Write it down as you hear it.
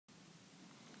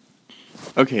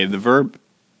Okay, the verb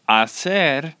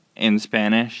hacer in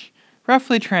Spanish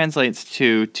roughly translates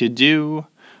to do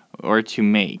or to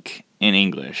make in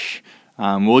English.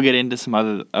 We'll get into some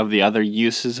of the other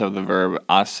uses of the verb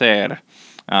hacer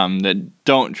that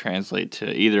don't translate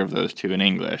to either of those two in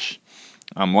English.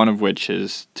 One of which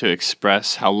is to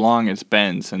express how long it's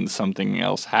been since something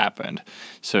else happened.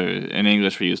 So in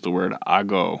English we use the word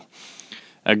ago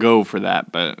for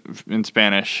that, but in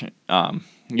Spanish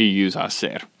you use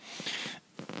hacer.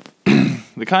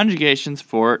 The conjugations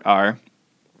for it are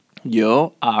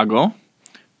yo hago,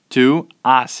 tú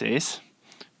haces,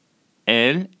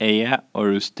 él, ella, or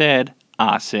usted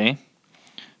hace,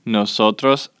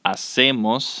 nosotros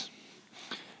hacemos,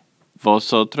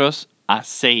 vosotros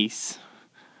hacéis,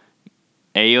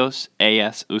 ellos,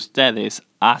 ellas, ustedes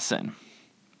hacen.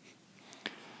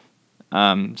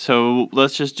 So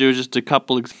let's just do a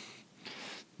couple.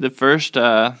 The first,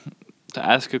 to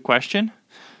ask a question.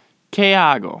 ¿Qué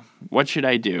hago? What should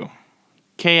I do?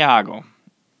 ¿Qué hago?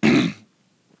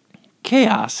 ¿Qué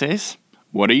haces?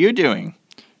 What are you doing?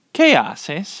 ¿Qué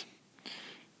haces?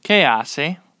 ¿Qué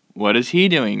hace? What is he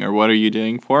doing, or what are you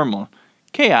doing formal?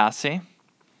 ¿Qué hace?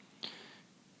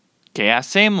 ¿Qué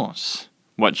hacemos?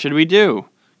 What should we do?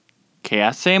 ¿Qué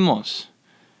hacemos?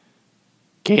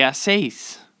 ¿Qué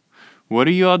hacéis? What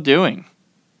are you all doing?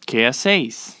 ¿Qué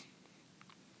hacéis?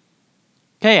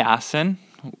 ¿Qué hacen?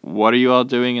 What are you all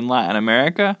doing in Latin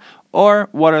America? Or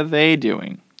what are they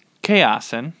doing? ¿Qué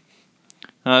hacen?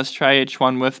 Now let's try each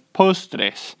one with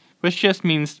postres, which just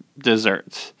means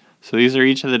desserts. So these are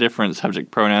each of the different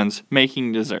subject pronouns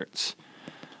making desserts.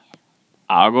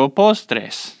 Hago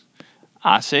postres.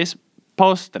 Haces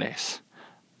postres.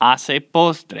 Hace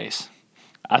postres.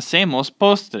 Hacemos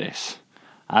postres.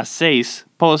 Hacéis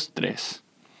postres.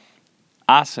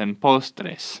 Hacen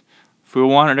postres. If we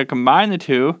wanted to combine the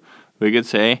two, we could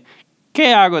say, ¿Qué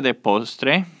hago de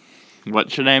postre? What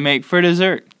should I make for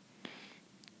dessert?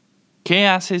 ¿Qué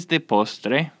haces de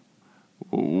postre?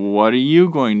 What are you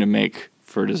going to make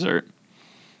for dessert?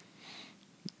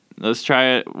 Let's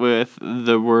try it with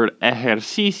the word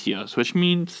ejercicios, which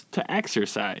means to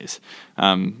exercise.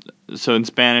 So in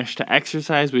Spanish, to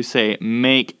exercise, we say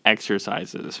make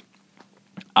exercises.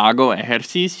 Hago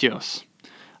ejercicios.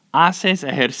 Haces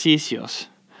ejercicios.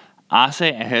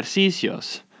 Hace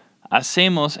ejercicios.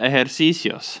 Hacemos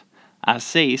ejercicios.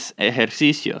 Hacéis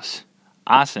ejercicios.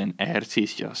 Hacen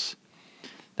ejercicios.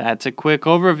 That's a quick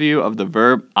overview of the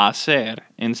verb hacer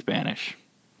in Spanish.